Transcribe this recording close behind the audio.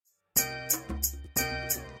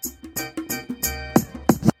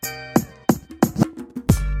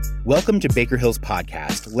Welcome to Baker Hill's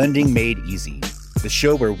podcast, Lending Made Easy, the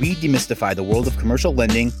show where we demystify the world of commercial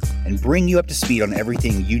lending and bring you up to speed on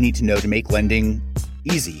everything you need to know to make lending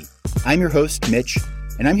easy. I'm your host, Mitch,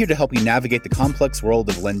 and I'm here to help you navigate the complex world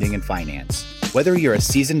of lending and finance. Whether you're a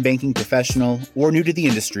seasoned banking professional or new to the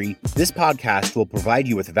industry, this podcast will provide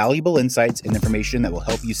you with valuable insights and information that will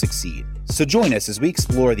help you succeed. So join us as we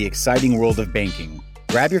explore the exciting world of banking.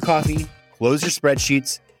 Grab your coffee, close your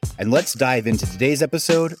spreadsheets, and let's dive into today's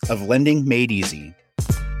episode of Lending Made Easy.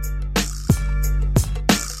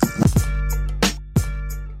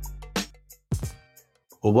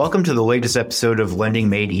 Well, welcome to the latest episode of Lending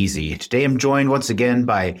Made Easy. Today I'm joined once again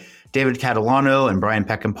by David Catalano and Bryan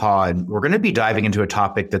Peckinpaugh, and we're going to be diving into a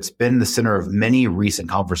topic that's been the center of many recent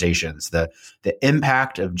conversations, the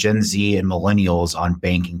impact of Gen Z and Millennials on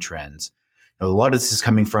banking trends. Now, a lot of this is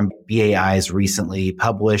coming from BAI's recently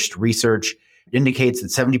published research. It indicates that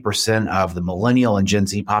 70% of the Millennial and Gen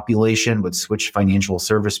Z population would switch financial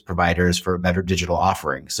service providers for a better digital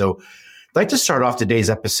offering. So I'd like to start off today's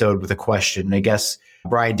episode with a question. I guess,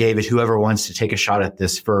 Bryan, David, whoever wants to take a shot at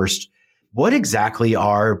this first, what exactly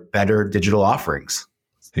are better digital offerings?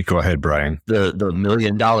 Hey, go ahead, Bryan. The $1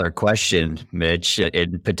 million question, Mitch,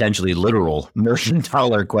 and potentially literal $1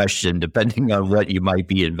 million question, depending on what you might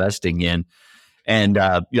be investing in. And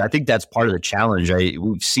I think that's part of the challenge.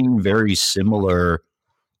 We've seen very similar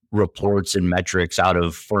reports and metrics out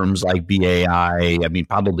of firms like BAI. I mean,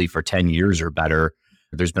 probably for 10 years or better.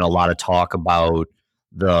 There's been a lot of talk about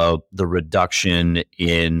the reduction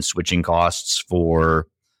in switching costs for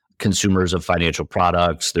consumers of financial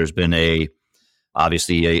products. There's been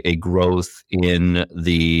obviously a growth in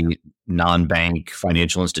the non-bank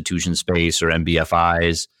financial institution space, or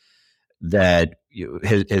NBFIs, that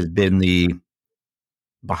has been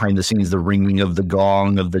behind the scenes, the ringing of the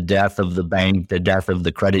gong of the death of the bank, the death of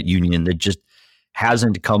the credit union, that just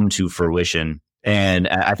hasn't come to fruition. And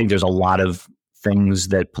I think there's a lot of things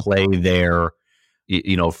that play there,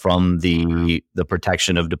 from the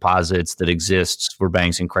protection of deposits that exists for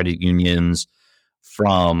banks and credit unions,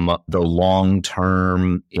 from the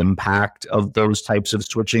long-term impact of those types of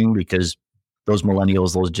switching, because those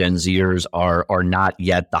millennials, those Gen Zers are not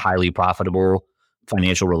yet the highly profitable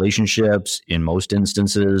financial relationships. In most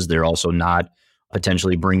instances, they're also not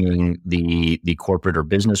potentially bringing the corporate or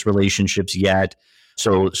business relationships yet.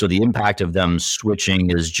 So the impact of them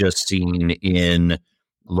switching is just seen in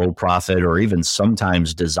low profit or even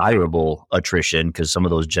sometimes desirable attrition, because some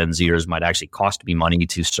of those Gen Zers might actually cost me money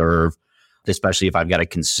to serve, especially if I've got to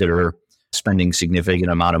consider spending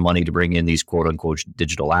significant amount of money to bring in these quote unquote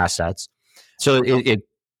digital assets. So it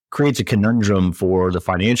creates a conundrum for the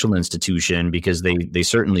financial institution, because they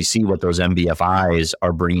certainly see what those NBFIs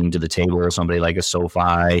are bringing to the table. Somebody like a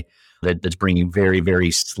SoFi that's bringing very,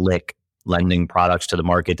 very slick lending products to the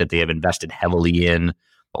market that they have invested heavily in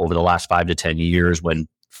over the last 5 to 10 years when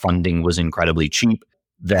funding was incredibly cheap,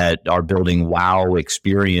 that are building wow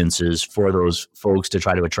experiences for those folks to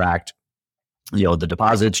try to attract, the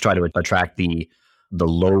deposits, try to attract the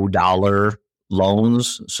low dollar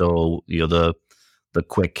loans. So, the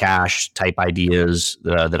quick cash type ideas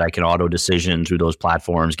that I can auto decision through those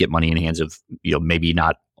platforms, get money in the hands of, maybe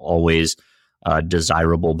not always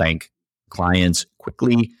desirable bank clients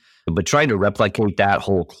quickly, but trying to replicate that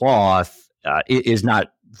whole cloth is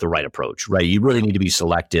not the right approach, right? You really need to be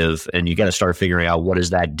selective, and you got to start figuring out, what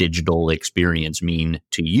does that digital experience mean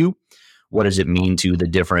to you? What does it mean to the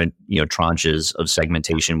different, tranches of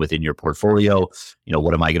segmentation within your portfolio?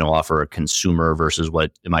 What am I going to offer a consumer versus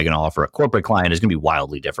what am I going to offer a corporate client is going to be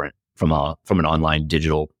wildly different from an online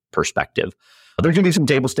digital perspective. There's going to be some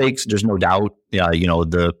table stakes. There's no doubt.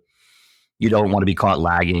 You don't want to be caught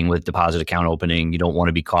lagging with deposit account opening. You don't want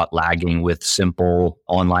to be caught lagging with simple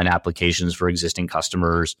online applications for existing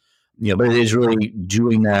customers. But it is really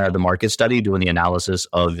doing the market study, doing the analysis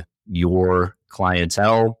of your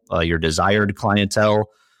clientele, your desired clientele,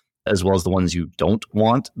 as well as the ones you don't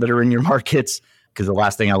want that are in your markets. Because the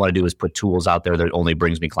last thing I want to do is put tools out there that only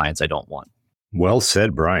brings me clients I don't want. Well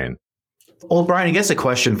said, Bryan. Well, Bryan, I guess a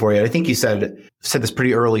question for you. I think you said this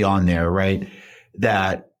pretty early on there, right?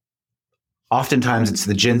 That oftentimes it's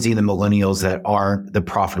the Gen Z and the Millennials that aren't the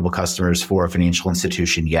profitable customers for a financial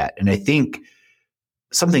institution yet. And I think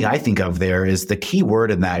something I think of there is the key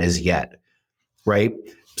word in that is yet, right?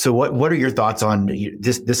 So what are your thoughts on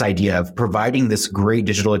this idea of providing this great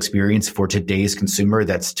digital experience for today's consumer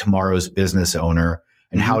that's tomorrow's business owner?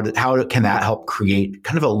 And how can that help create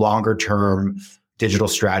kind of a longer term digital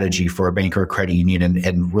strategy for a bank or a credit union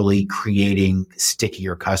and really creating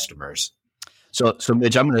stickier customers? So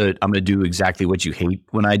Mitch, I'm gonna do exactly what you hate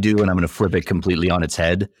when I do, and I'm gonna flip it completely on its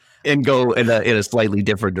head and go in a slightly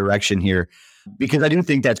different direction here, because I do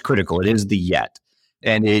think that's critical. It is the yet.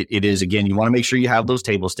 And it is, again, you want to make sure you have those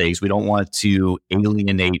table stakes. We don't want to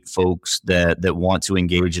alienate folks that want to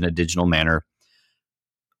engage in a digital manner.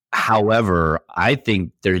 However, I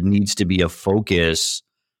think there needs to be a focus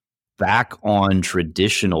back on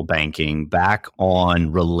traditional banking, back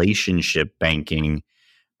on relationship banking.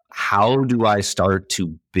 How do I start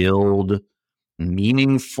to build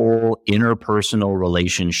meaningful interpersonal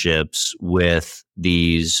relationships with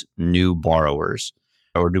these new borrowers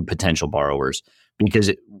or new potential borrowers?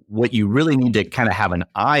 Because what you really need to kind of have an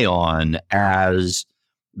eye on as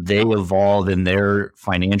they evolve in their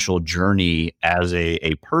financial journey as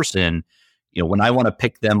a person, when I want to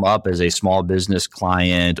pick them up as a small business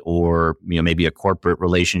client or, maybe a corporate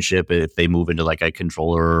relationship, if they move into like a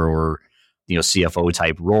controller or, CFO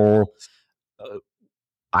type role,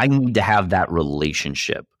 I need to have that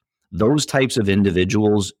relationship. Those types of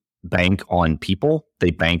individuals bank on people.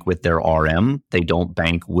 They bank with their RM. They don't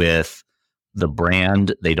bank with the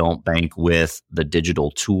brand. They don't bank with the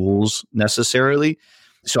digital tools necessarily.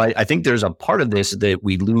 So I think there's a part of this that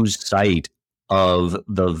we lose sight of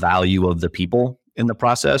the value of the people in the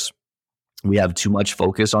process. We have too much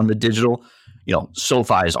focus on the digital.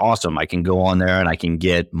 SoFi is awesome. I can go on there and I can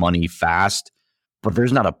get money fast, but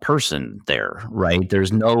there's not a person there, right?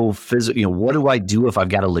 There's no physical, what do I do if I've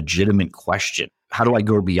got a legitimate question? How do I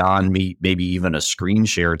go beyond maybe even a screen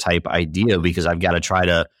share type idea, because I've got to try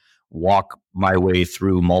to walk my way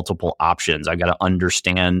through multiple options. I've got to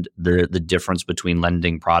understand the difference between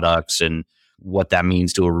lending products and what that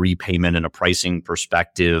means to a repayment and a pricing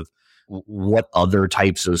perspective. What other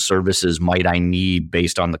types of services might I need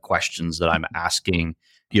based on the questions that I'm asking?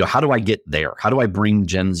 How do I get there? How do I bring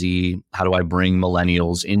Gen Z? How do I bring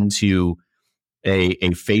millennials into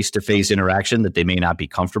a face-to-face interaction that they may not be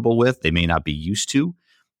comfortable with, they may not be used to,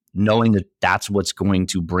 knowing that that's what's going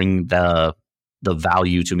to bring the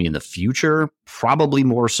value to me in the future, probably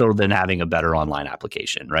more so than having a better online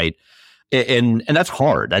application, right? And that's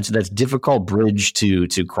hard. That's difficult bridge to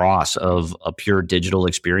cross of a pure digital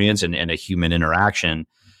experience and a human interaction.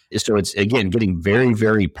 So it's, again, getting very,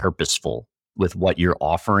 very purposeful with what you're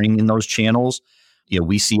offering in those channels.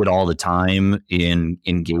 We see it all the time in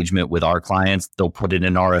engagement with our clients. They'll put in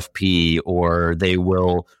an RFP, or they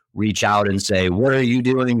will reach out and say, what are you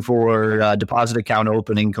doing for deposit account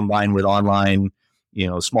opening combined with online,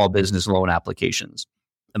 small business loan applications?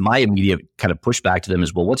 And my immediate kind of pushback to them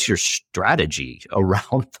is, well, what's your strategy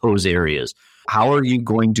around those areas? How are you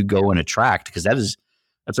going to go and attract? Because that's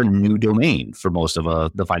a new domain for most of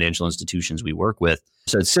the financial institutions we work with.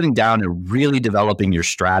 So it's sitting down and really developing your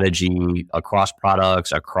strategy across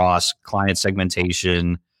products, across client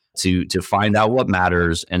segmentation to find out what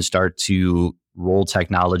matters and start to roll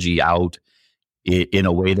technology out in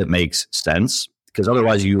a way that makes sense. Because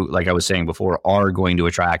otherwise you, like I was saying before, are going to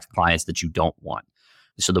attract clients that you don't want.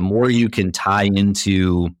 So the more you can tie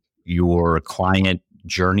into your client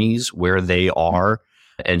journeys, where they are,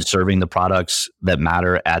 and serving the products that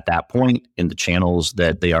matter at that point in the channels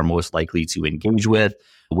that they are most likely to engage with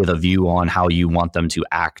a view on how you want them to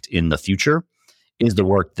act in the future, is the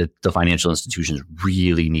work that the financial institutions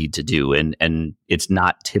really need to do. And it's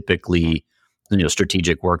not typically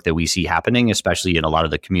strategic work that we see happening, especially in a lot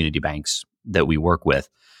of the community banks that we work with.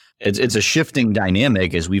 It's a shifting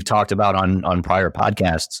dynamic, as we've talked about on prior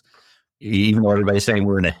podcasts. Even though everybody's saying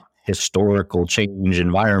we're in a historical change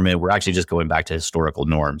environment, we're actually just going back to historical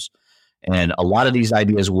norms. And a lot of these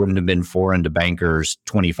ideas wouldn't have been foreign to bankers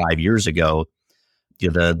 25 years ago.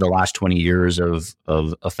 The last 20 years of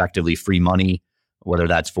effectively free money, whether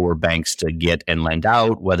that's for banks to get and lend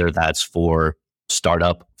out, whether that's for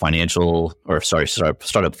startup fintechs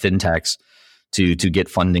to get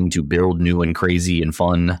funding to build new and crazy and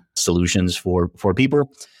fun solutions for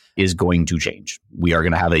people, is going to change. We are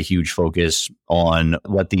going to have a huge focus on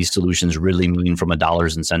what these solutions really mean from a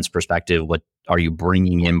dollars and cents perspective. What are you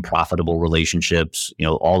bringing in profitable relationships?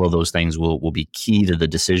 All of those things will be key to the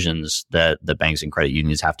decisions that the banks and credit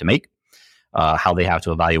unions have to make, how they have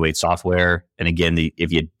to evaluate software. And again,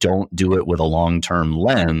 if you don't do it with a long-term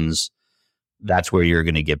lens, that's where you're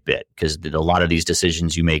going to get bit, because a lot of these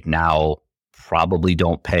decisions you make now probably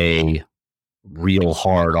don't pay real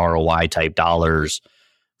hard ROI type dollars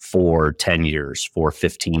for 10 years, for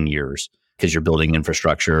 15 years, because you're building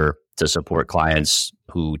infrastructure to support clients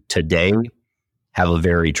who today have a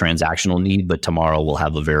very transactional need, but tomorrow will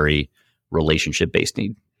have a very relationship-based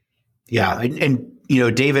need. Yeah. And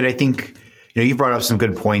David, I think, you brought up some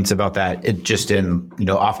good points about that. It just in,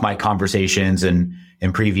 off mic conversations and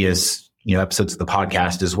in previous episodes of the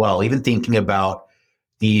podcast as well, even thinking about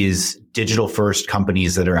these digital first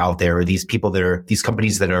companies that are out there, or these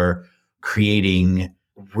companies that are creating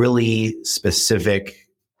really specific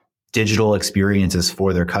digital experiences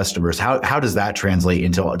for their customers. How does that translate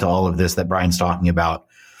into all of this that Bryan's talking about?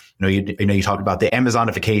 You talk about the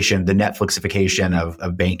Amazonification, the Netflixification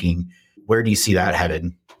of banking. Where do you see that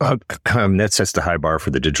headed? That sets the high bar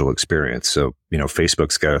for the digital experience. So,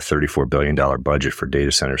 Facebook's got a $34 billion budget for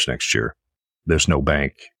data centers next year. There's no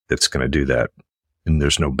bank that's going to do that. And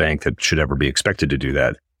there's no bank that should ever be expected to do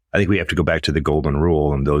that. I think we have to go back to the golden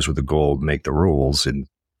rule, and those with the gold make the rules. And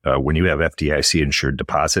when you have FDIC insured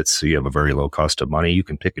deposits, so you have a very low cost of money, you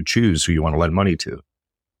can pick and choose who you want to lend money to.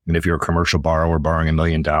 And if you're a commercial borrower borrowing $1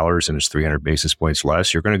 million and it's 300 basis points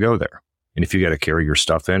less, you're going to go there. And if you got to carry your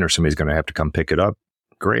stuff in, or somebody's going to have to come pick it up,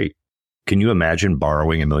 great. Can you imagine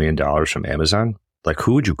borrowing $1 million from Amazon? Like,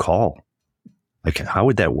 who would you call? Like, how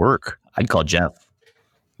would that work? I'd call Jeff.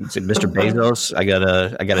 I'd say, Mr. Bezos, I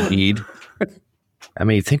got a need. I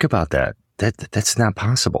mean, think about that. That's not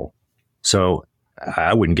possible. So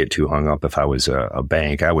I wouldn't get too hung up if I was a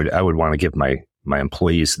bank. I would want to give my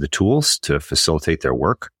employees the tools to facilitate their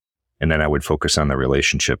work. And then I would focus on the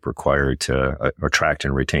relationship required to attract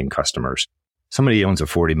and retain customers. Somebody owns a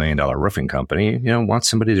 $40 million roofing company, wants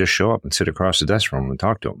somebody to show up and sit across the desk from them and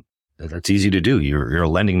talk to them. That's easy to do. You're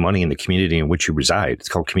lending money in the community in which you reside. It's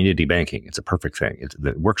called community banking. It's a perfect thing.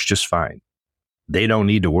 It works just fine. They don't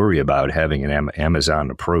need to worry about having an Amazon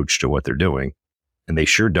approach to what they're doing. And they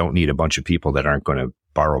sure don't need a bunch of people that aren't going to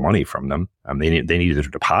borrow money from them. They need their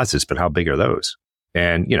deposits, but how big are those?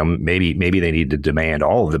 And, maybe they need to demand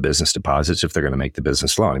all of the business deposits if they're going to make the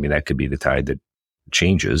business loan. I mean, that could be the tide that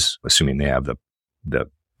changes, assuming they have the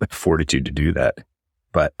fortitude to do that.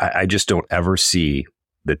 But I just don't ever see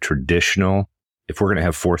the traditional, if we're going to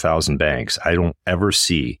have 4,000 banks, I don't ever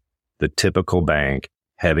see the typical bank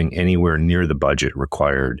having anywhere near the budget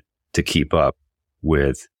required to keep up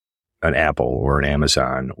with an Apple or an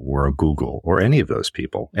Amazon or a Google or any of those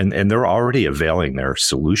people. And they're already availing their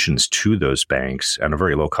solutions to those banks on a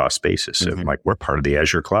very low cost basis. Mm-hmm. Like, we're part of the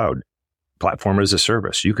Azure cloud platform as a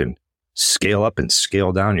service. You can scale up and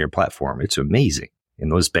scale down your platform. It's amazing.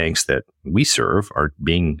 And those banks that we serve are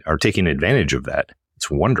taking advantage of that. It's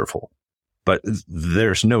wonderful. But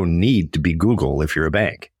there's no need to be Google if you're a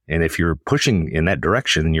bank. And if you're pushing in that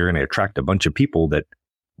direction, you're going to attract a bunch of people that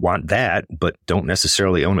want that, but don't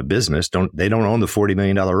necessarily own a business. They don't own the $40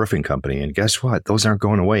 million roofing company. And guess what? Those aren't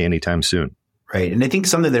going away anytime soon. Right. And I think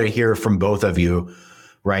something that I hear from both of you,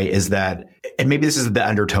 right, is that, and maybe this is the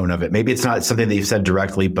undertone of it. Maybe it's not something that you've said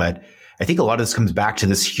directly, but I think a lot of this comes back to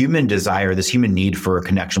this human desire, this human need for a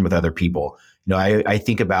connection with other people. I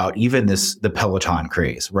think about even the Peloton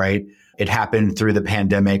craze, right? It happened through the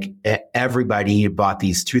pandemic. Everybody bought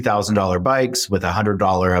these $2,000 bikes with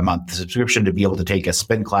 $100 a month subscription to be able to take a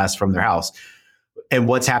spin class from their house. And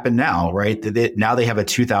what's happened now, right? Now they have a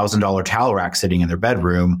 $2,000 towel rack sitting in their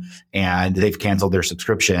bedroom, and they've canceled their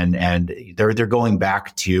subscription, and they're going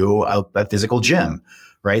back to a physical gym,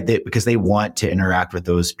 right? Because they want to interact with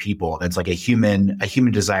those people. That's like a human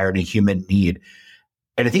desire and a human need.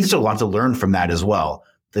 And I think there's a lot to learn from that as well.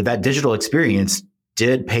 That digital experience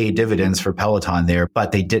did pay dividends for Peloton there,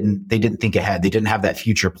 but they didn't think ahead. They didn't have that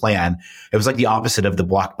future plan. It was like the opposite of the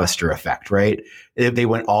Blockbuster effect, right? They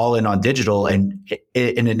went all in on digital, and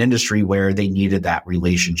in an industry where they needed that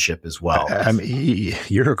relationship as well. I mean,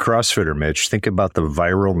 you're a CrossFitter, Mitch. Think about the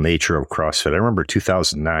viral nature of CrossFit. I remember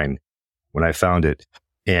 2009 when I found it,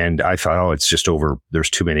 and I thought, it's just over. There's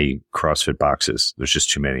too many CrossFit boxes. There's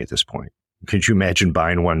just too many at this point. Could you imagine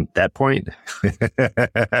buying one at that point?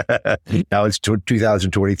 Now it's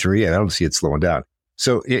 2023, and I don't see it slowing down.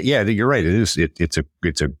 So yeah, you're right. It is. It's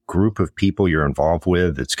a group of people you're involved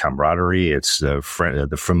with. It's camaraderie. It's the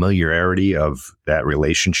familiarity of that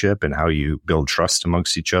relationship and how you build trust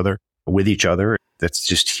amongst each other, with each other. That's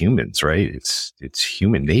just humans, right? It's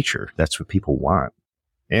human nature. That's what people want.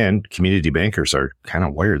 And community bankers are kind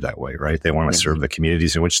of wired that way, right? They want to serve the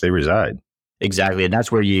communities in which they reside. Exactly. And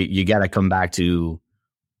that's where you got to come back to,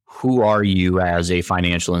 who are you as a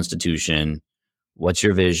financial institution? What's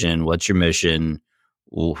your vision? What's your mission?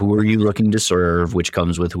 Who are you looking to serve? Which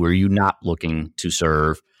comes with, who are you not looking to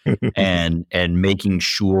serve? and making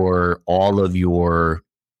sure all of your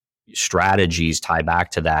strategies tie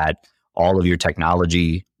back to that, all of your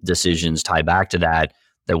technology decisions tie back to that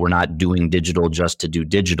we're not doing digital just to do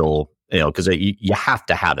digital, because you have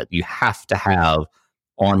to have it. You have to have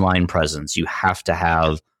online presence. You have to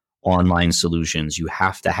have online solutions. You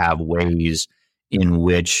have to have ways in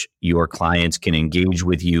which your clients can engage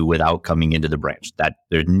with you without coming into the branch. That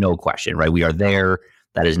there's no question, right? We are there.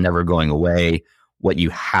 That is never going away. What you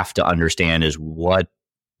have to understand is, what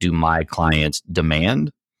do my clients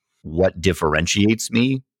demand? What differentiates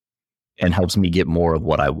me and helps me get more of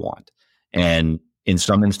what I want? And in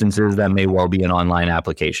some instances, that may well be an online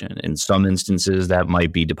application. In some instances, that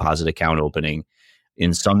might be deposit account opening.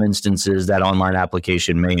 In some instances, that online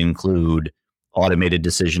application may include automated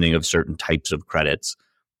decisioning of certain types of credits.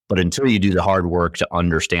 But until you do the hard work to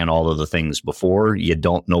understand all of the things before, you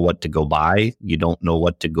don't know what to go buy, you don't know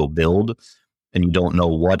what to go build, and you don't know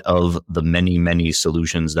what of the many, many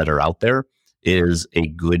solutions that are out there is a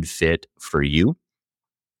good fit for you.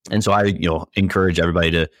 And so I, encourage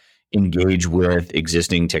everybody to engage with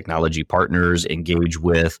existing technology partners, engage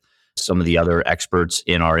with some of the other experts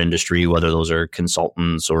in our industry, whether those are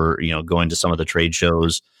consultants or, going to some of the trade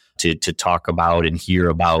shows to talk about and hear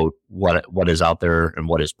about what is out there and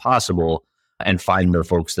what is possible, and find the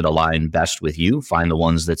folks that align best with you, find the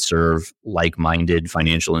ones that serve like-minded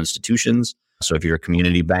financial institutions. So if you're a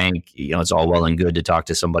community bank, it's all well and good to talk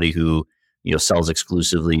to somebody who, sells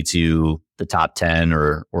exclusively to the top 10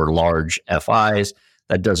 or large FIs.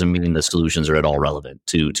 That doesn't mean the solutions are at all relevant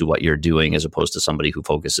to what you're doing, as opposed to somebody who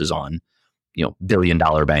focuses on,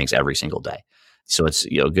 billion-dollar banks every single day. So it's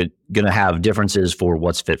going to have differences for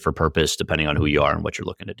what's fit for purpose depending on who you are and what you're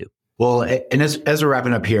looking to do. Well, and as we're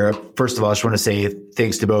wrapping up here, first of all, I just want to say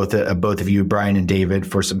thanks to both of you, Bryan and David,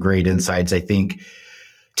 for some great insights. I think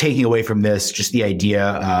taking away from this, just the idea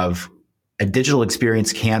of a digital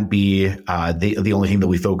experience can't be the only thing that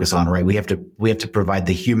we focus on, right? We have to provide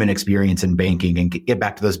the human experience in banking and get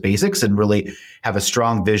back to those basics and really have a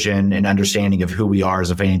strong vision and understanding of who we are as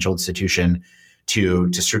a financial institution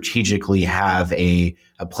to strategically have a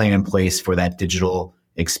plan in place for that digital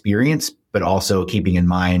experience, but also keeping in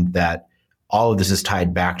mind that all of this is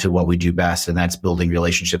tied back to what we do best, and that's building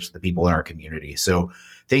relationships with the people in our community. So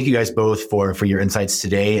thank you guys both for your insights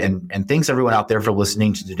today. And thanks everyone out there for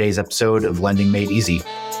listening to today's episode of Lending Made Easy.